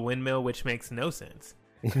also a windmill, which makes no sense.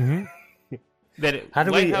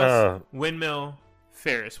 Windmill,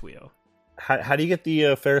 Ferris wheel. How do you get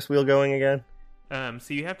the Ferris wheel going again?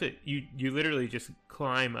 So you have to you literally just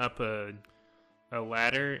climb up a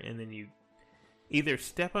ladder, and then you either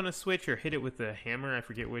step on a switch or hit it with a hammer. I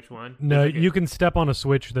forget which one. No, you can step on a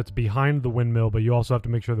switch that's behind the windmill, but you also have to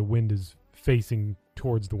make sure the wind is facing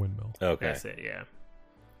towards the windmill. Okay. That's it, yeah.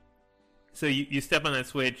 So you step on that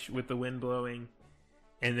switch with the wind blowing,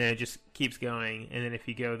 and then it just keeps going. And then if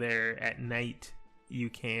you go there at night, you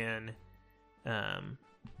can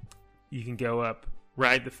go up,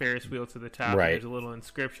 ride the Ferris wheel to the top. Right. And there's a little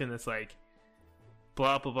inscription that's like,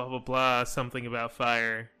 blah, blah, blah, blah, blah, something about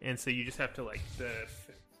fire. And so you just have to, like,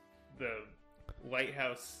 the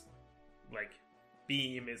lighthouse, like,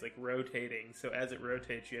 beam is, like, rotating. So as it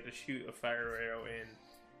rotates, you have to shoot a fire arrow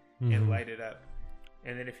in and light it up.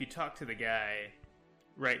 And then if you talk to the guy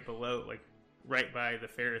right below, like, right by the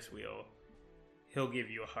Ferris wheel, he'll give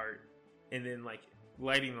you a heart. And then, like,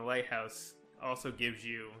 lighting the lighthouse also gives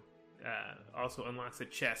you, also unlocks a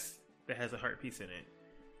chest that has a heart piece in it.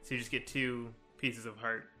 So you just get 2 pieces of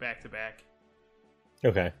heart back to back.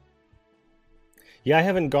 Okay. Yeah, I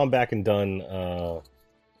haven't gone back and done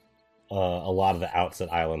a lot of the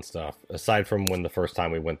Outset Island stuff, aside from when the first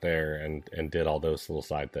time we went there and did all those little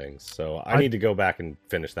side things. So I need to go back and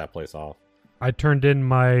finish that place off. I turned in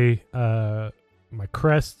my my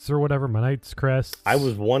crests or whatever, my knight's crests. I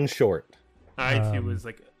was 1 short. I too was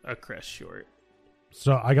like a crest short.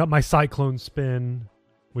 So I got my cyclone spin,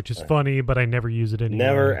 which is funny, but I never use it anymore.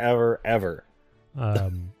 Never, ever, ever.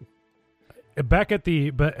 But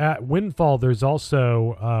at Windfall, there's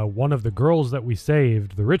also one of the girls that we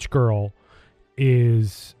saved, the rich girl,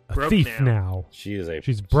 is a broke thief now.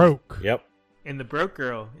 She's broke. Yep. And the broke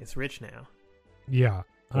girl is rich now. Yeah.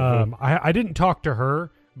 I didn't talk to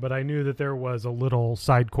her, but I knew that there was a little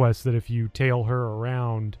side quest that if you tail her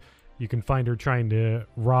around, you can find her trying to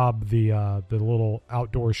rob the little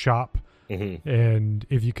outdoor shop. And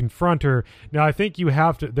if you confront her, now I think you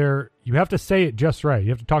have to say it just right. You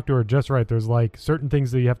have to talk to her just right. There's like certain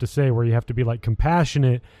things that you have to say where you have to be like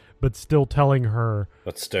compassionate, but still telling her,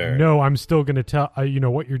 but stern. No, I'm still going to tell,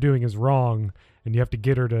 what you're doing is wrong. And you have to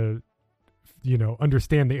get her to,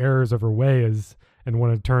 understand the errors of her ways and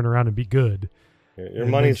want to turn around and be good. Your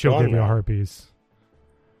money's she'll gone give you a now. heart piece.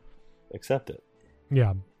 Accept it.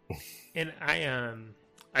 Yeah. And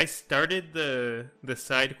I started the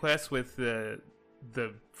side quest with the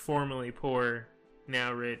formerly poor,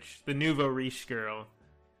 now rich, the nouveau riche girl,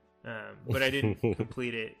 but I didn't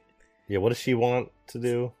complete it. Yeah, what does she want to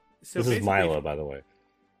do? So this is Mila, by the way.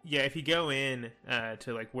 Yeah, if you go in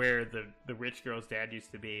to like where the rich girl's dad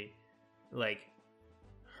used to be, like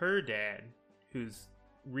her dad, who's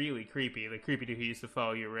really creepy, the creepy dude who used to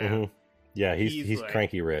follow you around. Yeah, he's like,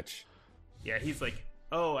 cranky rich. Yeah, he's like,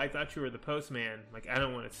 oh, I thought you were the postman. Like, I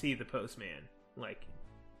don't want to see the postman. Like,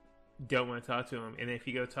 don't want to talk to him. And if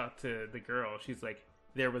you go talk to the girl, she's like,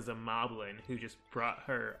 there was a moblin who just brought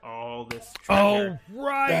her all this treasure. Oh,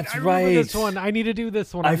 right. That's I remember right. this one. I need to do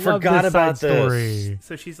this one. I forgot this about side this. story.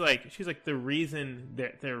 So she's like, the reason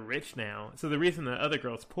that they're rich now, so the reason the other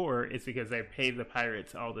girl's poor is because they paid the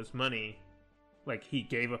pirates all this money. Like, he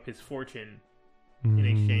gave up his fortune in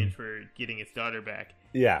exchange for getting his daughter back.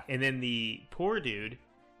 Yeah. And then the poor dude,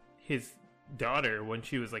 his daughter, when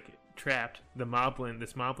she was like trapped, this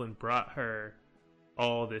moblin brought her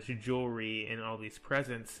all this jewelry and all these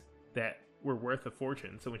presents that were worth a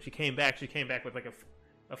fortune. So when she came back with like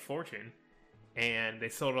a fortune, and they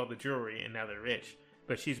sold all the jewelry, and now they're rich.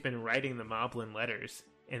 But she's been writing the moblin letters,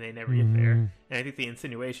 and they never get there. And I think the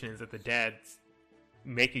insinuation is that the dad's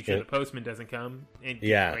making sure the postman doesn't come and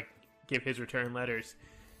give his return letters.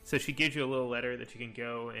 So she gives you a little letter that you can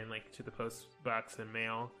go and like to the post box and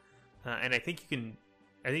mail. And I think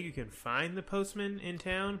you can find the postman in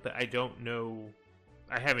town, but I don't know.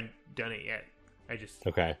 I haven't done it yet.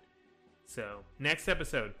 Okay. So next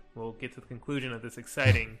episode, we'll get to the conclusion of this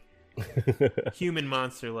exciting human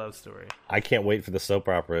monster love story. I can't wait for the soap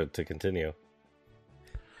opera to continue.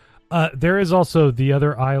 There is also the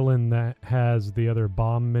other island that has the other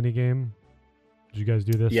bomb minigame. Did you guys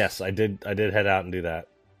do this? Yes, I did. I did head out and do that.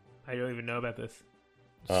 I don't even know about this.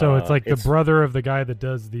 So it's like the brother of the guy that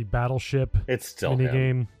does the battleship. It's still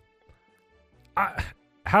minigame.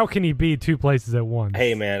 How can he be two places at once?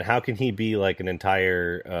 Hey man, how can he be like an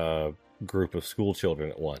entire group of school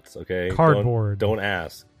children at once? Okay, cardboard. Don't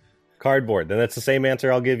ask. Cardboard. Then that's the same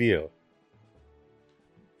answer I'll give you.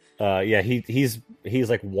 Yeah, he's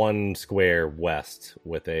like one square west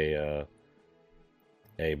with a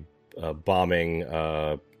bombing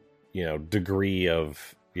degree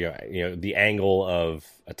of the angle of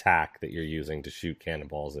attack that you're using to shoot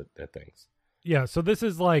cannonballs at things. Yeah, so this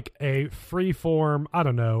is like a free form. I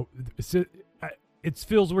don't know. It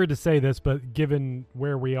feels weird to say this, but given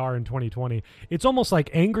where we are in 2020, it's almost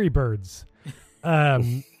like Angry Birds,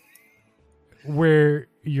 where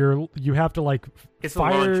you have to like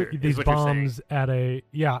fire these bombs at a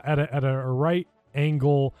right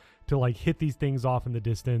angle to like hit these things off in the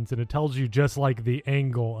distance, and it tells you just like the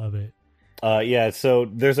angle of it. Yeah. So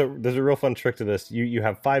there's a real fun trick to this. You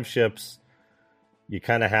have 5 ships. You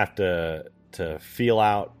kind of have to feel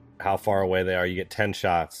out how far away they are. You get 10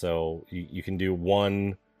 shots, so you can do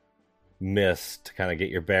 1 miss to kind of get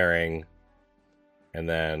your bearing, and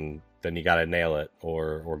then you got to nail it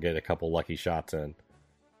or get a couple lucky shots in.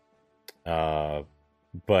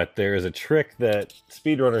 But there is a trick that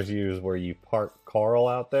speedrunners use where you park Carl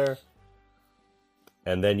out there,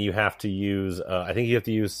 and then you have to use I think you have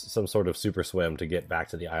to use some sort of super swim to get back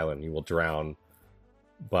to the island. You will drown,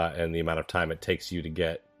 and the amount of time it takes you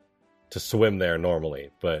to swim there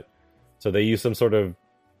normally. But so they use some sort of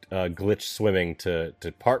glitch swimming to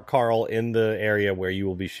park Carl in the area where you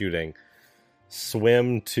will be shooting,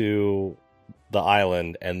 swim to the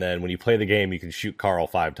island, and then when you play the game, you can shoot Carl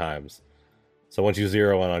 5 times. So once you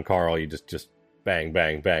zero in on Carl, you just bang,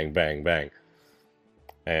 bang, bang, bang, bang.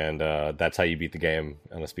 And that's how you beat the game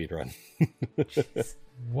on a speedrun.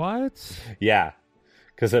 What? Yeah.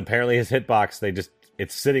 Because apparently his hitbox,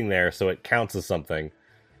 it's sitting there, so it counts as something.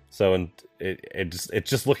 So it's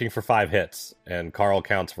just looking for 5 hits, and Carl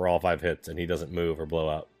counts for all 5 hits, and he doesn't move or blow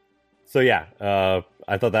up. So yeah,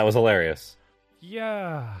 I thought that was hilarious.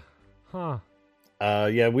 Yeah. Huh.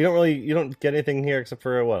 Yeah, you don't get anything here except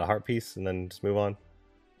for a heart piece, and then just move on.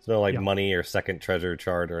 There's no money or second treasure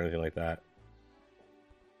chart or anything like that.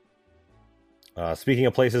 Speaking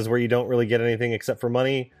of places where you don't really get anything except for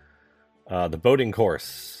money, the boating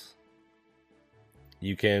course.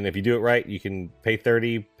 You can, if you do it right, you can pay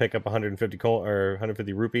 30, pick up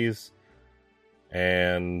 150 rupees,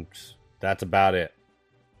 and that's about it.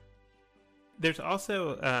 There's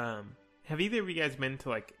also, have either of you guys been to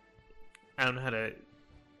like, I don't know how to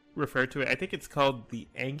refer to it. I think it's called the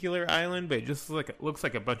Angular Island, but it just looks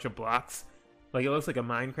like a bunch of blocks. Like it looks like a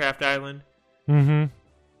Minecraft island. Mm-hmm.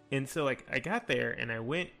 And so like I got there and I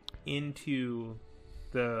went into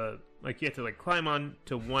the, like you have to like climb on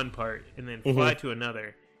to one part and then fly to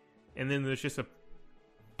another. And then there's just a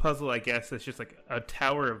puzzle, I guess, that's just like a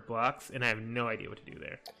tower of blocks, and I have no idea what to do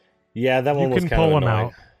there. Yeah, that one was kind of annoying. You can pull them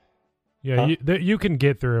out. Yeah, you can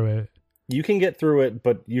get through it. You can get through it,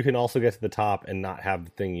 but you can also get to the top and not have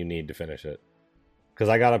the thing you need to finish it. Because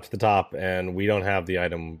I got up to the top, and we don't have the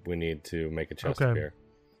item we need to make a chest appear.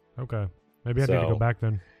 Okay. Maybe I need to go back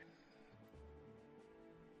then.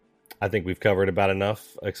 I think we've covered about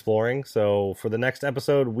enough exploring. So for the next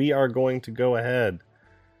episode, we are going to go ahead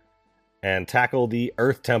and tackle the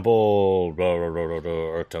Earth Temple.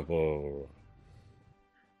 Earth Temple.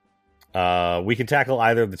 We can tackle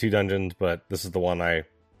either of the 2 dungeons, but this is the one I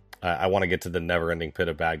want to get to the never-ending pit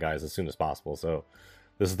of bad guys as soon as possible. So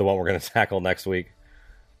this is the one we're going to tackle next week.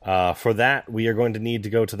 For that, we are going to need to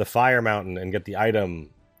go to the Fire Mountain and get the item.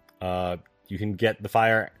 You can get the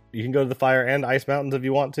fire. You can go to the Fire and Ice Mountains if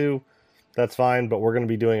you want to. That's fine, but we're going to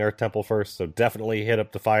be doing Earth Temple first, so definitely hit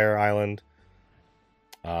up the Fire Island.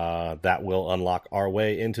 That will unlock our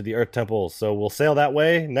way into the Earth Temple. So we'll sail that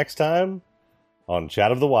way next time on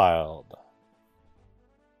Chat of the Wild.